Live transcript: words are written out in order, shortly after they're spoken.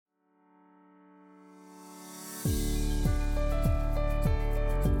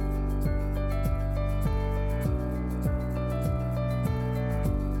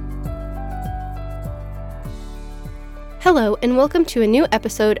Hello, and welcome to a new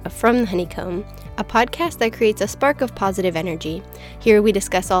episode of From the Honeycomb, a podcast that creates a spark of positive energy. Here we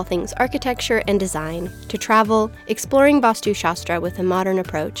discuss all things architecture and design, to travel, exploring Vastu Shastra with a modern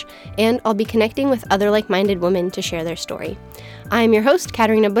approach, and I'll be connecting with other like-minded women to share their story. I'm your host,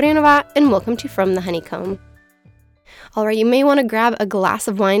 Katerina Buranova, and welcome to From the Honeycomb. All right, you may want to grab a glass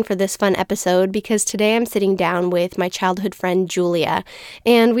of wine for this fun episode because today I'm sitting down with my childhood friend Julia,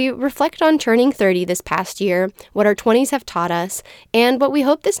 and we reflect on turning 30 this past year, what our 20s have taught us, and what we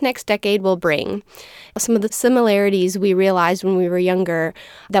hope this next decade will bring. Some of the similarities we realized when we were younger,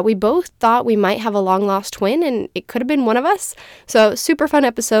 that we both thought we might have a long-lost twin, and it could have been one of us. So, super fun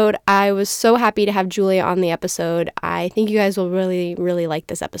episode. I was so happy to have Julia on the episode. I think you guys will really, really like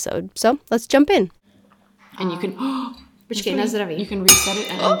this episod. So, let's jump in. And you can... Počkej, na zdraví. You can reset it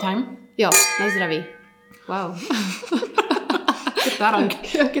at any time? Jo, na zdraví. Wow. Get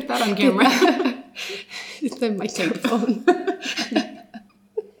that on camera. It's my microphone.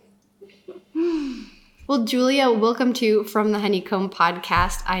 Well, Julia, welcome to From the Honeycomb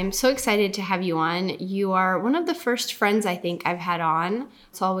podcast. I'm so excited to have you on. You are one of the first friends I think I've had on.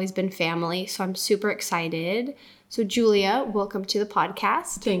 It's always been family, so I'm super excited. So, Julia, welcome to the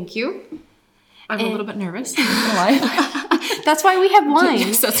podcast. Thank you. I'm a little bit nervous. I'm not gonna lie. That's why we have wine.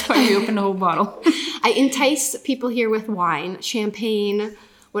 Yes, that's why we opened a whole bottle. I entice people here with wine, champagne,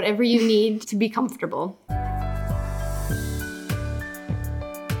 whatever you need to be comfortable.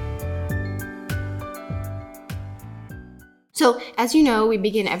 So, as you know, we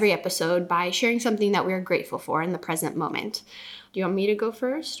begin every episode by sharing something that we are grateful for in the present moment. Do you want me to go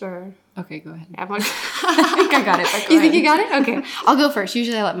first, or? Okay, go ahead. I think I got it. You think you got it? Okay. I'll go first.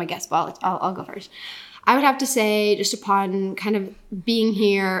 Usually I let my guests, but I'll go first. I would have to say, just upon kind of being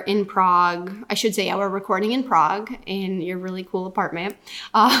here in Prague, I should say, we're recording in Prague in your really cool apartment.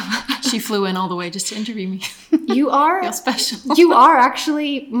 She flew in all the way just to interview me. You are? Feel special. You are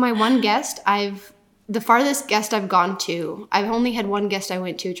actually my one guest. The farthest guest I've gone to. I've only had one guest I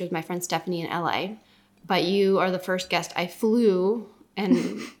went to, which was my friend Stephanie in LA. But you are the first guest I flew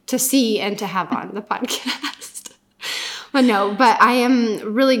and to see and to have on the podcast. But I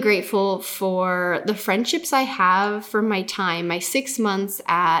am really grateful for the friendships I have from my time, my 6 months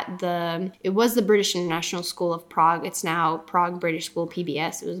at it was the British International School of Prague. It's now Prague British School,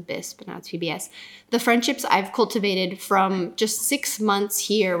 PBS. It was BIS, but now it's PBS. The friendships I've cultivated from just 6 months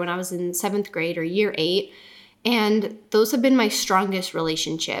here when I was in 7th grade or year 8, and those have been my strongest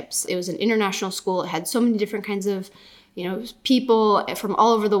relationships. It was an international school. It had so many different kinds of, people from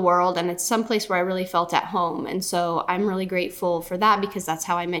all over the world. And it's someplace where I really felt at home. And so I'm really grateful for that because that's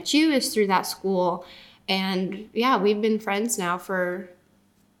how I met you, is through that school. And yeah, we've been friends now for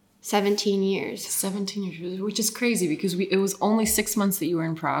 17 years. 17 years, which is crazy because it was only 6 months that you were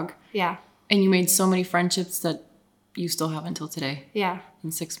in Prague. Yeah. And you made so many friendships that you still have until today. Yeah.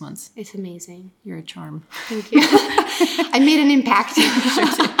 In 6 months. It's amazing. You're a charm. Thank you. I made an impact. Sure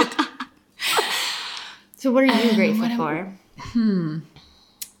did. So what are you grateful for?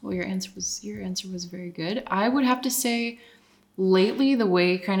 Well, your answer was very good. I would have to say lately, the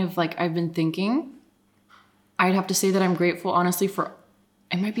way kind of like I've been thinking, I'd have to say that I'm grateful, honestly, for,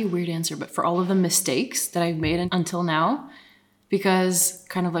 it might be a weird answer, but for all of the mistakes that I've made until now, because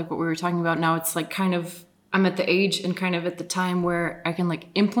kind of like what we were talking about now, it's like kind of, I'm at the age and kind of at the time where I can like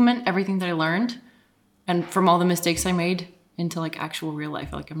implement everything that I learned and from all the mistakes I made into like actual real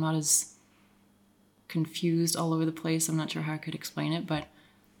life. Like I'm not as confused all over the place. I'm not sure how I could explain it, but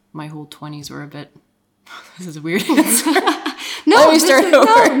my whole 20s were a bit, this is a weird answer. No,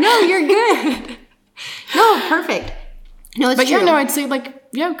 you're good. No, perfect. No, it's true. I'd say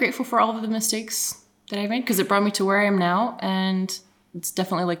grateful for all of the mistakes that I made because it brought me to where I am now, and it's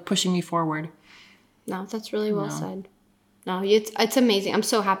definitely like pushing me forward. No, that's really well said. No, it's amazing. I'm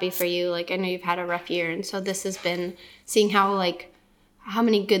so happy for you. Like, I know you've had a rough year, and so this has been seeing how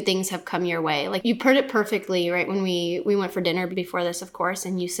many good things have come your way. Like, you put it perfectly, right? When we went for dinner before this, of course,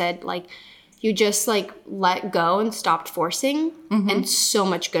 and you said, like, you just, like, let go and stopped forcing, and so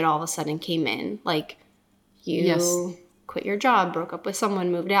much good all of a sudden came in. Like, you quit your job, broke up with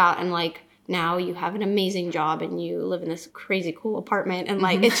someone, moved out, and, like, now you have an amazing job and you live in this crazy cool apartment, and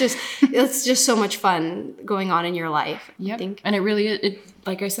like it's just so much fun going on in your life. Yeah, and it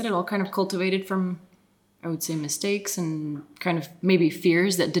like I said, it all kind of cultivated from, I would say, mistakes and kind of maybe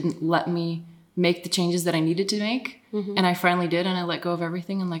fears that didn't let me make the changes that I needed to make. And I finally did, and I let go of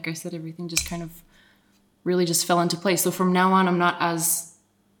everything, and like I said, everything just kind of really just fell into place. So from now on, I'm not as,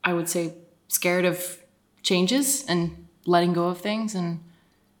 I would say, scared of changes and letting go of things, and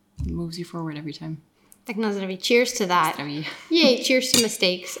it moves you forward every time. Tak na zdraví. Cheers to that. Zdraví. Yay, cheers to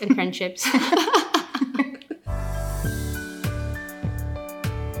mistakes and friendships.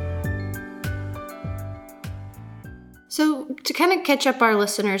 So to kind of catch up our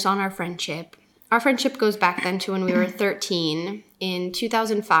listeners on our friendship goes back then to when we were 13. In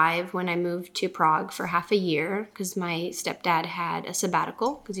 2005, when I moved to Prague for half a year, because my stepdad had a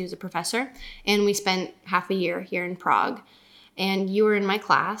sabbatical because he was a professor, and we spent half a year here in Prague. And you were in my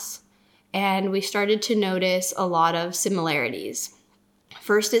class, and we started to notice a lot of similarities.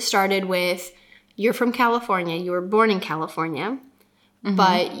 First, it started with, you're from California, you were born in California,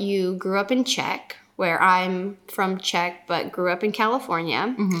 but you grew up in Czech, where I'm from Czech, but grew up in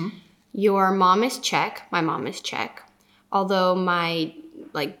California. Your mom is Czech. My mom is Czech. Although my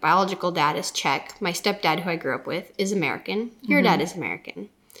biological dad is Czech, my stepdad, who I grew up with, is American. Your dad is American.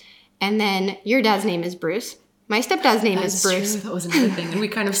 And then your dad's name is Bruce. My stepdad's name is Bruce. True. That was another thing. And we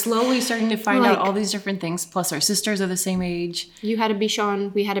kind of slowly starting to find out all these different things. Plus our sisters are the same age. You had a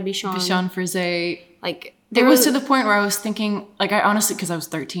Bichon. We had a Bichon. Bichon Frise. There it was to the point where I was thinking, I honestly, because I was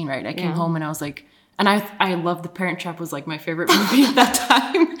 13, right? I came home and I was like, and I loved The Parent Trap, was my favorite movie at that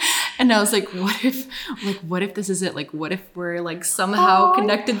time. And I was like, what if this is it? What if we're somehow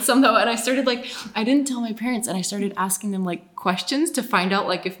connected somehow? And I started I didn't tell my parents, and I started asking them questions to find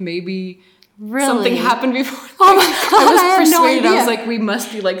out if maybe something happened before. Oh my God, I was persuaded. No idea. I was like, we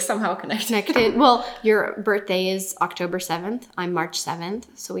must be somehow connected. Well, your birthday is October 7th. I'm March 7th.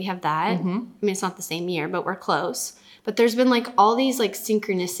 So we have that. I mean, it's not the same year, but we're close. But there's been all these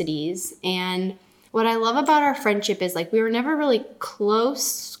synchronicities. And what I love about our friendship is we were never really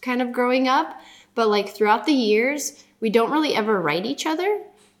close kind of growing up. But throughout the years, we don't really ever write each other.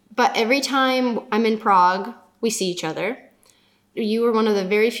 But every time I'm in Prague, we see each other. You were one of the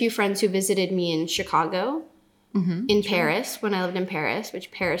very few friends who visited me in Chicago, in Paris, when I lived in Paris,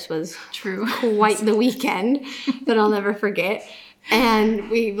 which Paris was quite the weekend that I'll never forget. And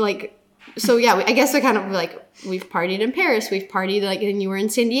we so yeah, I guess we kind of we've partied in Paris, we've partied and you were in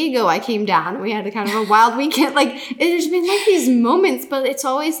San Diego, I came down, we had a kind of a wild weekend. There's been these moments, but it's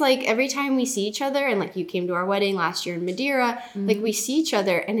always every time we see each other, and you came to our wedding last year in Madeira, we see each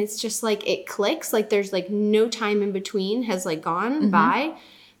other and it's just it clicks, there's no time in between has gone by.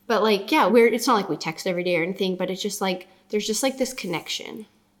 But yeah, it's not we text every day or anything, but it's just there's just this connection.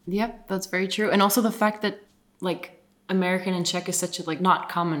 Yep, that's very true. And also the fact that American and Czech is such a not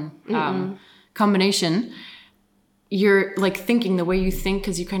common combination. You're thinking the way you think,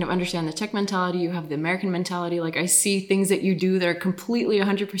 because you kind of understand the Czech mentality, you have the American mentality. I see things that you do that are completely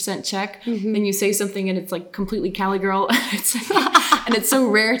 100% Czech, then you say something and it's completely Cali girl. And it's so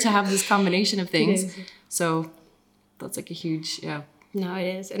rare to have this combination of things. So that's a huge, yeah. No, it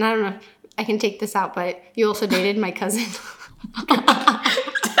is. And I don't know if I can take this out, but you also dated my cousin.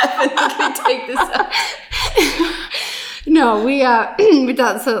 Definitely take this out. No, we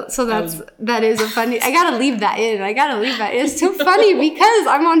thought so that is a funny, I gotta leave that in. It's so funny because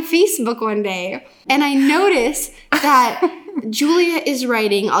I'm on Facebook one day and I notice that Julia is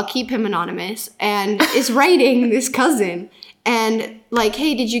writing, I'll keep him anonymous, and is writing this cousin and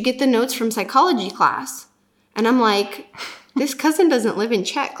hey, did you get the notes from psychology class? And I'm like, this cousin doesn't live in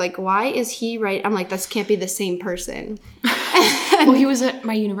Czech. Why is he writing? I'm like, this can't be the same person. Well, he was at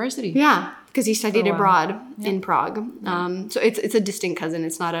my university. Yeah. Because he studied abroad in Prague. So it's a distant cousin.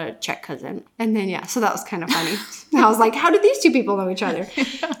 It's not a Czech cousin. And then, so that was kind of funny. I was like, how did these two people know each other?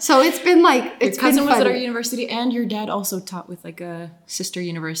 So it's been it's your cousin been was funny. at our university, and your dad also taught with a sister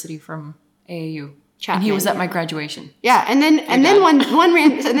university from AAU. Chapman. And he was at my graduation. Yeah, and then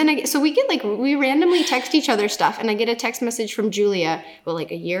we randomly text each other stuff, and I get a text message from Julia,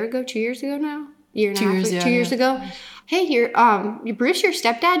 a year ago, 2 years ago now? Year and a half, 2 years ago. Hey, your Bruce, your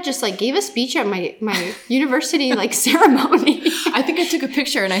stepdad just gave a speech at my university ceremony. I think I took a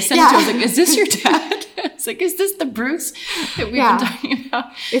picture and I sent it to him. I was like, is this your dad? It's is this the Bruce that we've been talking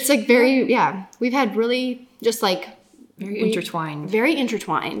about? It's we've had really just very intertwined. Very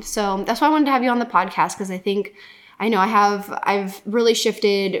intertwined. So that's why I wanted to have you on the podcast, because I've really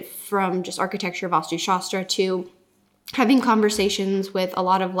shifted from just architecture of Vastu Shastra to having conversations with a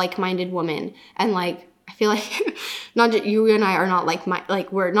lot of like-minded women. And I feel not just you and I are not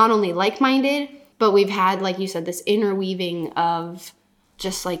we're not only like-minded, but we've had, you said, this interweaving of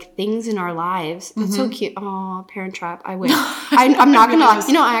just things in our lives. It's so cute. Oh, Parent Trap. I wish. I'm not gonna lie.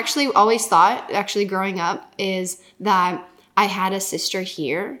 I actually always thought, growing up, is that I had a sister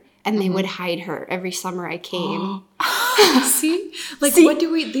here and they would hide her every summer I came. See? What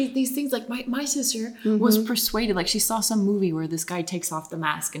do we, these things, my sister was persuaded, she saw some movie where this guy takes off the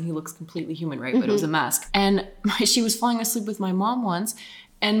mask and he looks completely human, right? But it was a mask. And she was falling asleep with my mom once,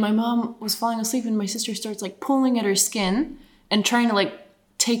 and my mom was falling asleep and my sister starts pulling at her skin and trying to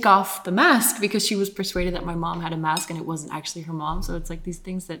take off the mask, because she was persuaded that my mom had a mask and it wasn't actually her mom. So it's these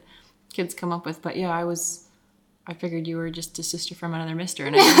things that kids come up with. But yeah, I was I figured you were just a sister from another mister,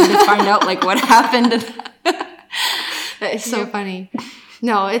 and I wanted to find out like what happened. That is so funny.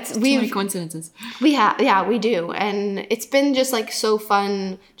 No, Too many coincidences. We do. And it's been just like so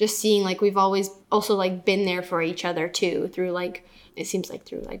fun just seeing like we've always also like been there for each other too through like, it seems like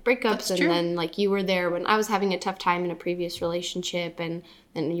through like breakups. That's true. Then like you were there when I was having a tough time in a previous relationship, and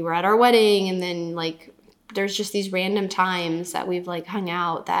then you were at our wedding, and then like there's just these random times that we've like hung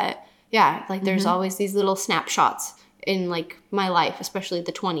out that, yeah, like there's always these little snapshots in like my life, especially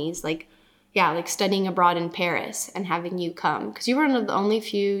the 20s, like, yeah, like studying abroad in Paris and having you come. Because you were one of the only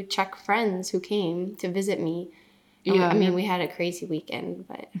few Czech friends who came to visit me. Yeah. I mean, we had a crazy weekend,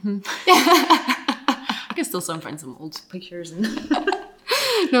 but... I can still find some old pictures.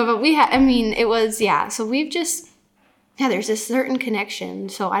 No, but it was, yeah. So we've just... Yeah, there's a certain connection.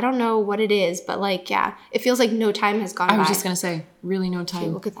 So I don't know what it is, but like, yeah, it feels like no time has gone by. I was just going to say, really no time.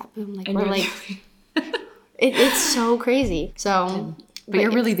 Okay, look at that boom. Like, we're like... it's so crazy. So... But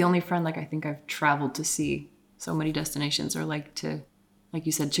you're really the only friend, like, I think I've traveled to see so many destinations, or like to, like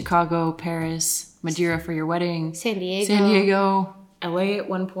you said, Chicago, Paris, Madeira for your wedding. San Diego. LA at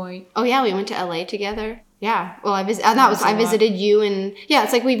one point. Oh, yeah, we went to LA together. Yeah. Well, I visited you, and yeah,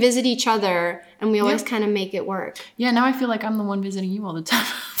 it's like we visit each other and we always kind of make it work. Yeah, now I feel like I'm the one visiting you all the time.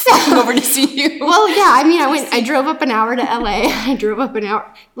 Flying over to see you. Well, yeah, I mean, I drove up an hour to LA. I drove up an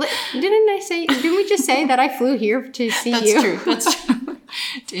hour. Didn't we just say that I flew here to see you? That's true.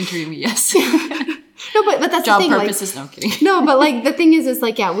 To interview me, yes. No, but that's job the thing. Purposes, no, I'm kidding. No, but like the thing is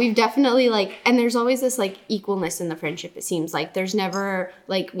like, yeah, we've definitely like, and there's always this like equalness in the friendship. It seems like there's never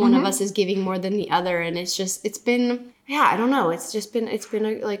like one of us is giving more than the other, and it's been, yeah, I don't know. It's been a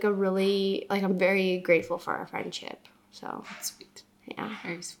really, like, I'm very grateful for our friendship. So that's sweet. Yeah,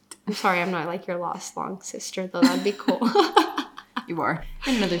 very sweet. I'm sorry, I'm not like your lost long sister, though. That'd be cool. You are,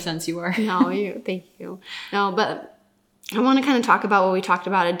 in another sense, you are. No, thank you. No, but. I want to kind of talk about what we talked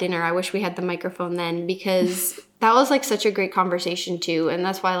about at dinner. I wish we had the microphone then, because that was like such a great conversation too. And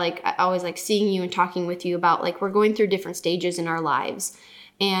that's why like I always like seeing you and talking with you about like we're going through different stages in our lives.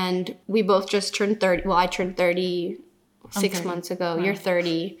 And we both just turned 30. Well, I turned 30 6 months ago. Wow. You're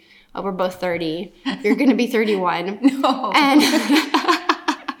 30. We're both 30. You're going to be 31. No. And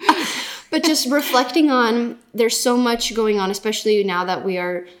but just reflecting on, there's so much going on, especially now that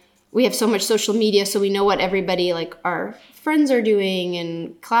we have so much social media, so we know what everybody, like our friends are doing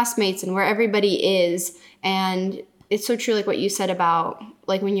and classmates and where everybody is. And it's so true, like what you said about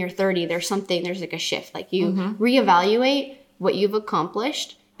like when you're 30, there's like a shift. Like you reevaluate what you've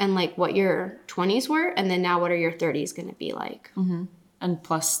accomplished and like what your 20s were, and then now what are your 30s going to be like. And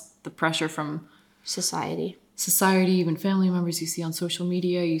plus the pressure from society, even family members you see on social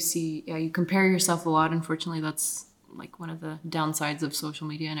media. You compare yourself a lot. Unfortunately, that's like one of the downsides of social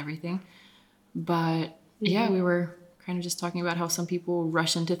media and everything. But yeah, we were kind of just talking about how some people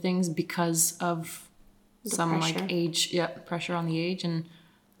rush into things because of some pressure. Like age, pressure on the age, and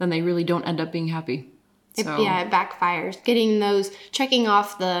then they really don't end up being happy. It backfires. Checking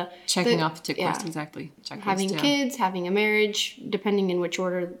off the tick list, exactly. Checklist, having kids, having a marriage, depending in which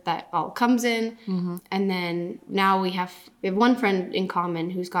order that all comes in. And then now we have one friend in common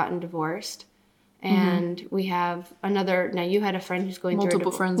who's gotten divorced. And we have another. Now you had a friend who's going multiple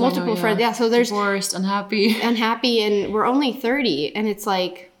through friends. Multiple friends. Yeah. So there's divorced, unhappy, and we're only 30, and it's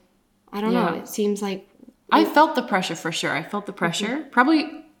like, I don't know. It seems like I felt the pressure for sure. I felt the pressure.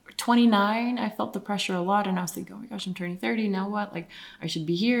 Probably 29. I felt the pressure a lot, and I was thinking, oh my gosh, I'm turning 30. Now what? Like I should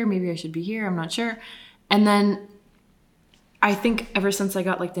be here. Maybe I should be here. I'm not sure. And then I think ever since I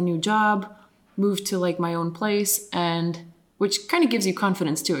got like the new job, moved to like my own place, and which kind of gives you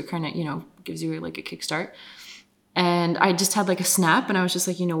confidence too. It kind of, gives you like a kickstart. And I just had like a snap, and I was just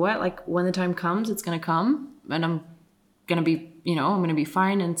like, you know what? Like when the time comes, it's going to come, and I'm going to be, I'm going to be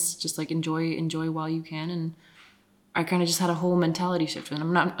fine. And it's just like enjoy while you can. And I kind of just had a whole mentality shift,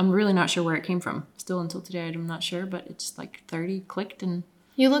 and I'm really not sure where it came from. Still until today, I'm not sure, but it's like 30 clicked, and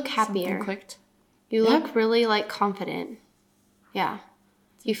you look happier. Clicked. You look really like confident. Yeah.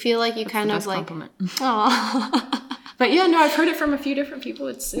 You feel like you kind of like, compliment. Aww. But yeah, no, I've heard it from a few different people.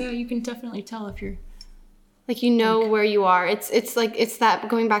 It's you can definitely tell if you're like where you are. It's like it's that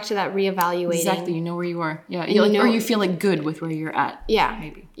going back to that reevaluating. Exactly, you know where you are. Yeah, or you feel like good with where you're at. Yeah,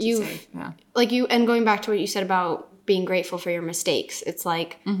 maybe and going back to what you said about being grateful for your mistakes. It's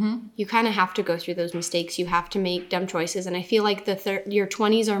like you kind of have to go through those mistakes. You have to make dumb choices, and I feel like your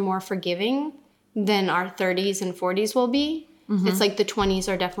 20s are more forgiving than our 30s and 40s will be. It's like the 20s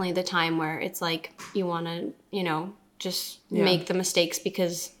are definitely the time where it's like you want to, just make the mistakes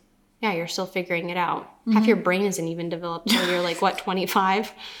because yeah, you're still figuring it out. Half your brain isn't even developed till you're like, what,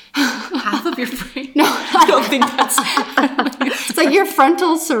 25? Half of your brain? No, I don't think that's... it's like your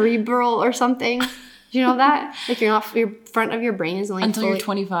frontal cerebral or something. Do you know that? Like your front of your brain is only Until you're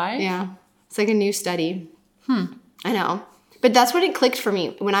 25? Yeah. It's like a new study. I know. But that's when it clicked for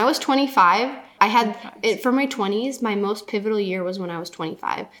me. When I was 25, I had it for my 20s. My most pivotal year was when I was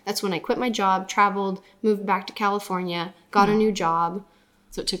 25. That's when I quit my job, traveled, moved back to California, got a new job.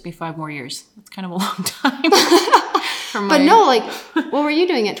 So it took me 5 more years. That's kind of a long time. But no, like, what were you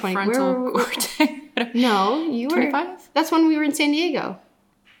doing at 20? Frontal cortex. No, you were 25? That's when we were in San Diego.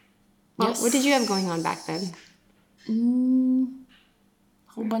 Well, Yes. what did you have going on back then?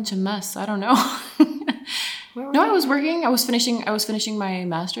 Whole bunch of mess. I don't know. Where were No, you? I was working. I was finishing my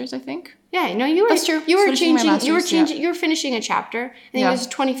master's, I think. Yeah, no, you were. That's true. You were Finishing my changing. You were master's, yeah. changing. You were finishing a chapter. I think Yeah. it was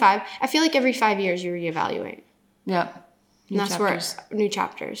 25. I feel like every 5 years you reevaluate. Yeah. And that's where new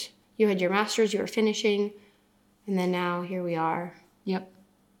chapters. You had your master's. You were finishing, and then now here we are. Yep.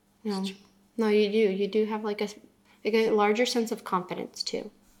 No, no, you do. You do have like a larger sense of confidence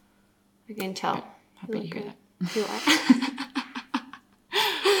too. I can tell. Happy to hear that. You are.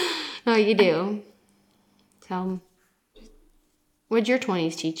 No, you do. So, what'd your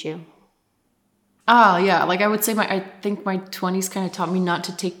 20s teach you? Ah, yeah. Like I would say I think my 20s kind of taught me not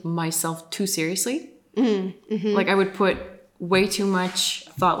to take myself too seriously. Mm-hmm. Like I would put way too much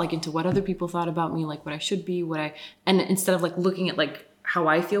thought like into what other people thought about me, like what I should be, and instead of like looking at like how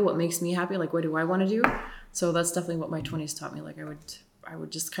I feel, what makes me happy, like what do I want to do? So that's definitely what my 20s taught me. Like I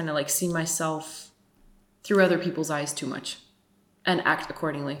would just kind of like see myself through other people's eyes too much and act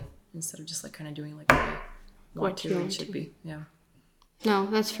accordingly instead of just like kind of doing like what I want to and should be. Yeah. No,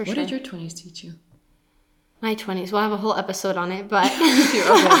 that's for sure. What did your 20s teach you? My 20s. We'll have a whole episode on it, but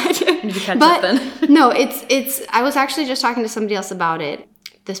Okay. Need to catch up then. no, it's I was actually just talking to somebody else about it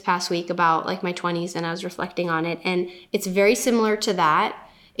this past week about like my 20s, and I was reflecting on it, and it's very similar to that.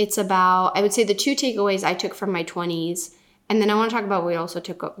 It's about, I would say, the 2 takeaways I took from my 20s, and then I want to talk about what we also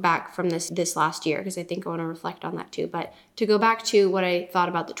took back from this last year, because I think I want to reflect on that too. But to go back to what I thought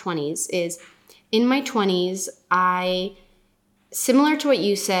about the 20s is, in my 20s, similar to what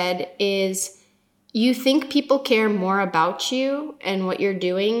you said, is you think people care more about you and what you're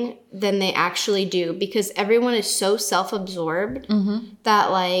doing than they actually do, because everyone is so self-absorbed that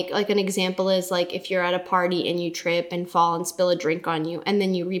like an example is like if you're at a party and you trip and fall and spill a drink on you, and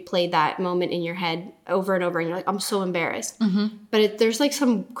then you replay that moment in your head over and over and you're like, I'm so embarrassed. But there's like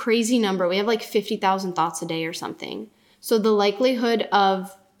some crazy number. We have like 50,000 thoughts a day or something. So the likelihood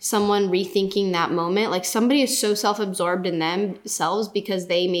of someone rethinking that moment, like somebody is so self-absorbed in themselves because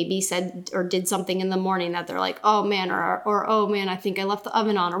they maybe said or did something in the morning that they're like, oh man, or oh man, I think I left the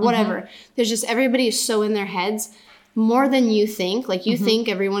oven on, or whatever. There's just, everybody is so in their heads more than you think. Like you think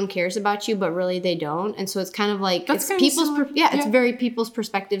everyone cares about you, but really they don't. And so it's kind of like, That's it's people's, it's very people's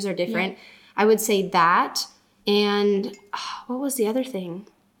perspectives are different. I would say that. And what was the other thing?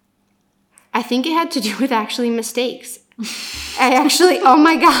 I think it had to do with actually mistakes. Oh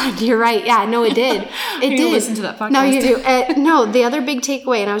my God, you're right. Yeah, no, it did. It did. Listen to that podcast. No, you do. No, the other big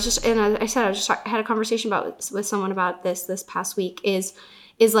takeaway, and I had a conversation with someone about this past week, is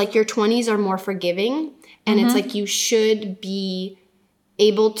like your 20s are more forgiving, and it's like you should be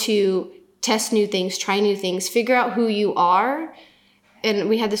able to test new things, try new things, figure out who you are. And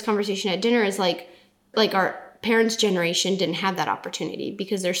we had this conversation at dinner, is like our parents' generation didn't have that opportunity,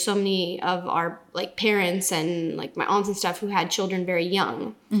 because there's so many of our like parents and like my aunts and stuff who had children very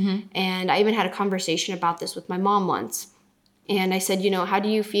young. And I even had a conversation about this with my mom once. And I said, how do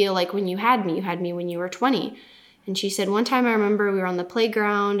you feel like when you had me? You had me when you were 20. And she said, one time I remember we were on the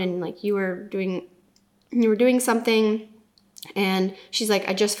playground and like you were doing something. And she's like,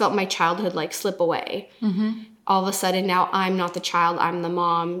 I just felt my childhood like slip away. All of a sudden now I'm not the child, I'm the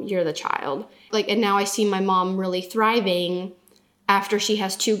mom, you're the child. Like, and now I see my mom really thriving after she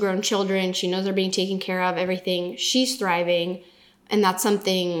has 2 grown children. She knows they're being taken care of, everything. She's thriving. And that's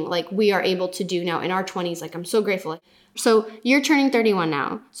something like we are able to do now in our 20s. Like, I'm so grateful. So you're turning 31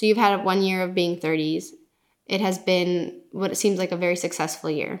 now. So you've had 1 year of being 30s. It has been what it seems like a very successful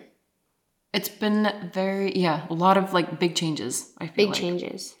year. It's been a lot of like big changes. I feel big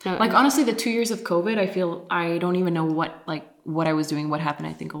changes. No, like honestly, the 2 years of COVID, I feel I don't even know what I was doing, what happened.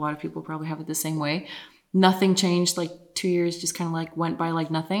 I think a lot of people probably have it the same way. Nothing changed. Like 2 years just kind of like went by like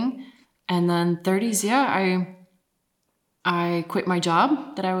nothing. And then 30s, I quit my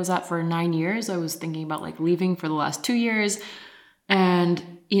job that I was at for 9 years. I was thinking about like leaving for the last 2 years, and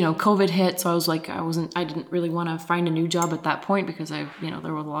COVID hit. So I was like, I didn't really want to find a new job at that point, because there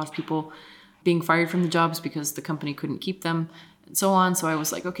were a lot of people being fired from the jobs because the company couldn't keep them. and so on. So I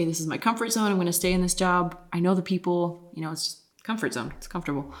was like, okay, this is my comfort zone. I'm going to stay in this job. I know the people, it's just comfort zone. It's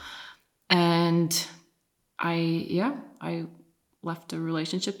comfortable. And I left a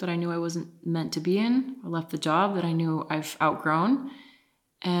relationship that I knew I wasn't meant to be in. I left the job that I knew I've outgrown.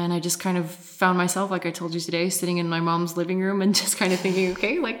 And I just kind of found myself, like I told you today, sitting in my mom's living room and just kind of thinking,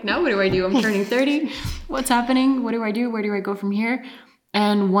 okay, like now what do I do? I'm turning 30. What's happening? What do I do? Where do I go from here?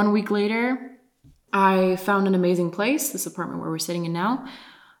 And 1 week later, I found an amazing place, this apartment where we're sitting in now.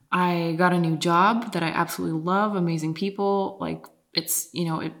 I got a new job that I absolutely love, amazing people. Like it's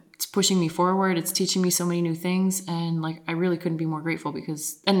pushing me forward. It's teaching me so many new things. And like, I really couldn't be more grateful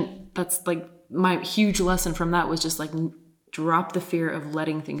and that's like my huge lesson from that was just like, drop the fear of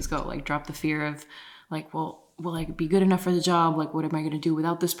letting things go. Like drop the fear of like, well, will I be good enough for the job? Like, what am I going to do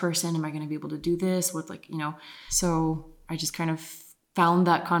without this person? Am I going to be able to do this? So I just kind of found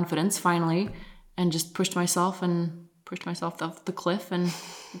that confidence finally and just pushed myself off the cliff, and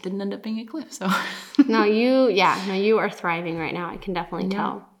it didn't end up being a cliff. So you are thriving right now. I can definitely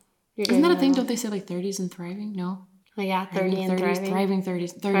tell. Isn't that a thing? Don't they say like 30s and thriving? No. Oh, yeah, 30 and 30s, thriving. Thriving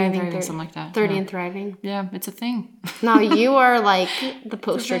 30s, 30 and thriving, something like that. 30 and thriving. Yeah, it's a thing. No, you are like the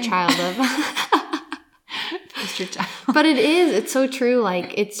poster child of... poster child. But it's so true.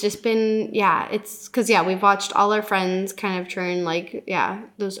 Like, it's just been, it's... Because, we've watched all our friends kind of turn, like,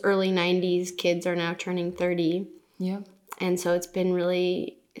 those early 90s kids are now turning 30. Yeah. And so it's been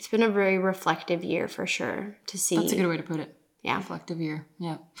a very reflective year for sure to see. That's a good way to put it. Yeah. Reflective year.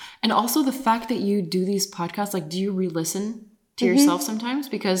 Yeah. And also the fact that you do these podcasts, like, do you re-listen to yourself sometimes?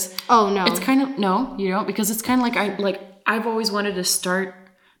 Because no. It's kind of, no, you don't, because it's kind of I've always wanted to start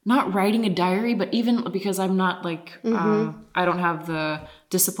not writing a diary, but even because I'm not like, I don't have the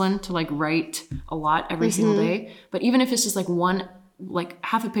discipline to like write a lot every single day. But even if it's just like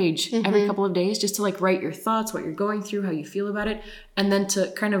half a page every couple of days, just to like write your thoughts, what you're going through, how you feel about it. And then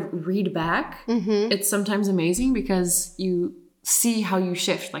to kind of read back, it's sometimes amazing because you see how you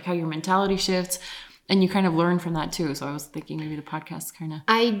shift, like how your mentality shifts, and you kind of learn from that too. So I was thinking maybe the podcast kind of...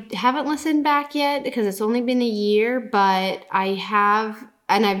 I haven't listened back yet because it's only been a year, but I have,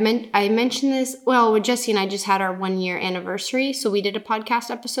 and I mentioned this, well, with Jesse and I just had our 1 year anniversary. So we did a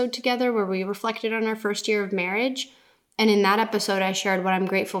podcast episode together where we reflected on our first year of marriage. And in that episode, I shared what I'm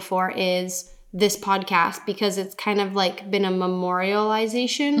grateful for is this podcast, because it's kind of like been a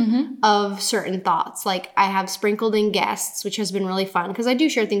memorialization of certain thoughts. Like I have sprinkled in guests, which has been really fun because I do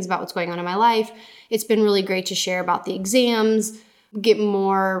share things about what's going on in my life. It's been really great to share about the exams, get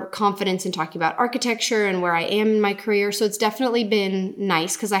more confidence in talking about architecture and where I am in my career. So it's definitely been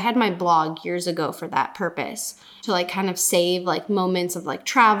nice because I had my blog years ago for that purpose, to like kind of save like moments of like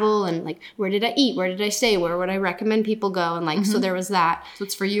travel and like where did I eat, where did I stay, where would I recommend people go, and like so there was that. So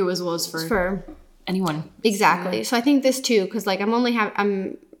it's for you as well as for anyone. Exactly. Yeah. So I think this too, because like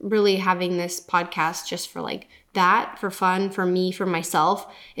I'm really having this podcast just for like that, for fun, for me, for myself.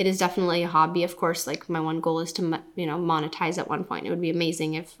 It is definitely a hobby. Of course, like my one goal is to monetize at one point. It would be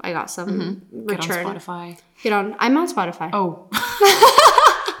amazing if I got some return. Get on Spotify. I'm on Spotify. Oh.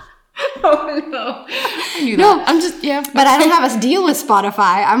 Oh no. I knew that. No, I'm just But I don't have a deal with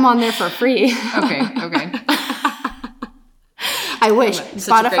Spotify. I'm on there for free. Okay. I wish.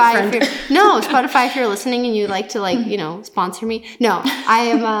 Spotify, Spotify, if you're listening and you'd like to sponsor me. No, I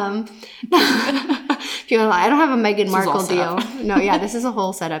am, if you want to, I don't have a Meghan Markle deal. No, this is a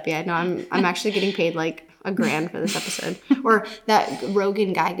whole setup. Yeah, no, I'm actually getting paid like $1,000 for this episode. Or that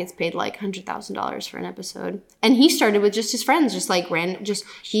Rogan guy gets paid like $100,000 for an episode. And he started with just his friends,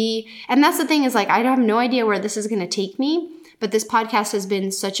 and that's the thing is like, I have no idea where this is going to take me, but this podcast has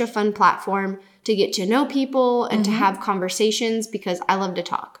been such a fun platform to get to know people and to have conversations because I love to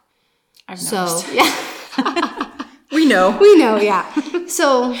talk. I've noticed. So, yeah. We know, yeah.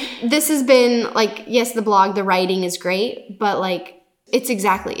 So this has been like, yes, the blog, the writing is great, but like,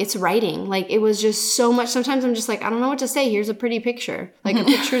 it's writing. Like, it was just so much. Sometimes I'm just like, I don't know what to say. Here's a pretty picture. Like, a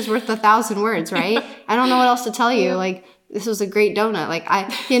picture's worth 1,000 words, right? I don't know what else to tell you. Like, this was a great donut. Like,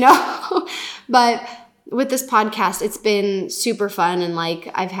 but with this podcast, it's been super fun. And like,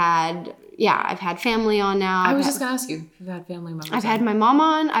 I've had family on now. I was just going to ask you if you've had family members. I've had my mom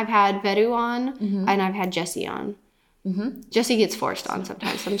on, I've had Veru on, and I've had Jesse on. Jesse gets forced on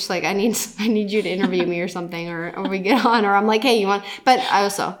sometimes. I'm just like, I need you to interview me or something, or we get on, or I'm like, hey, you want? But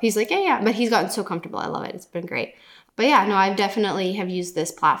he's like, yeah. But he's gotten so comfortable. I love it. It's been great. But yeah, no, I definitely have used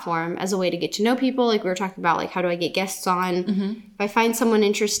this platform as a way to get to know people. Like we were talking about, like, how do I get guests on? If I find someone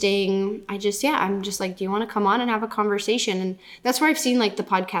interesting, I'm just like, do you want to come on and have a conversation? And that's where I've seen like the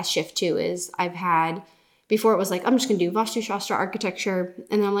podcast shift too, is I've had, before it was like, I'm just going to do Vastu Shastra architecture.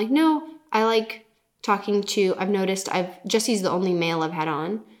 And then I'm like, no, I like I've noticed Jesse's the only male I've had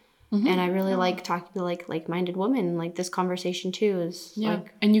on. And I really like talking to like-minded women. Like this conversation too is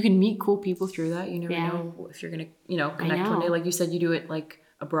like, and you can meet cool people through that. You never know if you're gonna, connect one day. Like you said, you do it like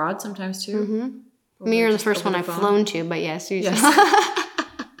abroad sometimes too. Me, you're the first one I've flown to, but yes. You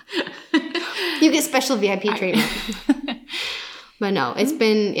get special VIP treatment. But no, it's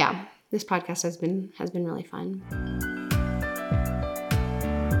been, this podcast has been really fun.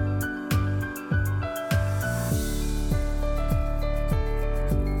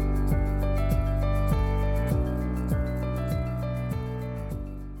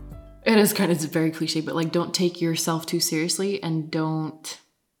 It's very cliche, but like, don't take yourself too seriously and don't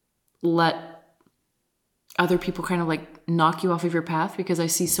let other people kind of like knock you off of your path, because I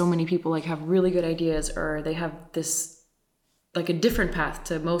see so many people like have really good ideas, or they have this like a different path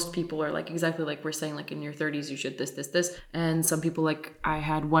to most people, or like exactly like we're saying, like in your 30s you should this. And some people, like I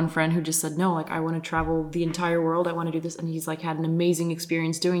had one friend who just said, no, like I want to travel the entire world, I want to do this, and he's like had an amazing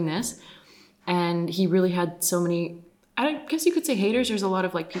experience doing this, and he really had so many, I guess you could say, haters. There's a lot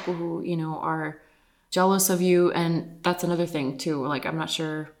of like people who are jealous of you, and that's another thing too. Like I'm not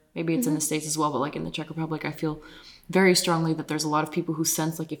sure, maybe it's in the States as well, but like in the Czech Republic, I feel very strongly that there's a lot of people who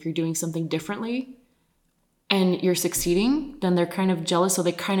sense like if you're doing something differently and you're succeeding, then they're kind of jealous. So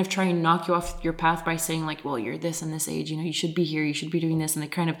they kind of try and knock you off your path by saying like, well, you're this and this age, you should be here, you should be doing this. And they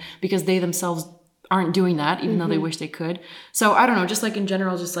kind of, because they themselves aren't doing that, even though they wish they could. So I don't know, just like in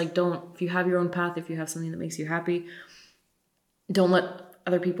general, just like if you have your own path, if you have something that makes you happy, don't let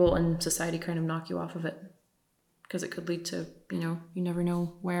other people in society kind of knock you off of it. Because it could lead to, you never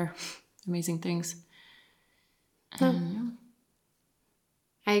know where, amazing things. I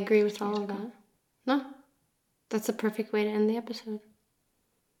agree with all of that. No, that's a perfect way to end the episode.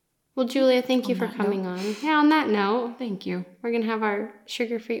 Well, Julia, thank you for coming on. Yeah, on that note. Thank you. We're going to have our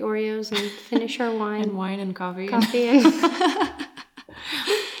sugar-free Oreos and finish our wine. And wine and coffee.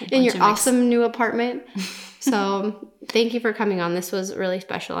 In your awesome new apartment. So thank you for coming on. This was really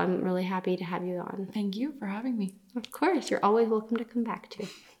special. I'm really happy to have you on. Thank you for having me. Of course. You're always welcome to come back too.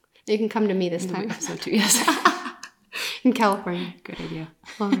 You can come to me this time. So too, yes. In California. Good idea.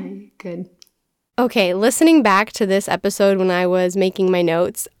 All right, good. Okay, listening back to this episode when I was making my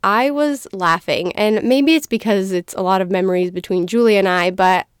notes, I was laughing. And maybe it's because it's a lot of memories between Julia and I,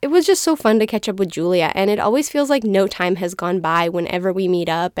 but it was just so fun to catch up with Julia. And it always feels like no time has gone by whenever we meet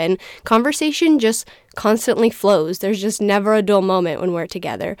up, and conversation just constantly flows. There's just never a dull moment when we're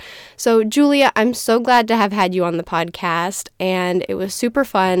together. So Julia, I'm so glad to have had you on the podcast, and it was super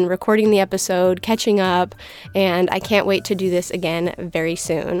fun recording the episode, catching up, and I can't wait to do this again very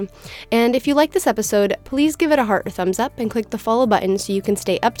soon. And if you like this episode, please give it a heart or thumbs up and click the follow button so you can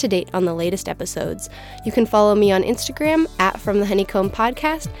stay up to date on the latest episodes. You can follow me on Instagram @FromTheHoneycomb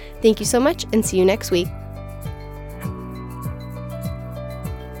Podcast. Thank you so much, and see you next week.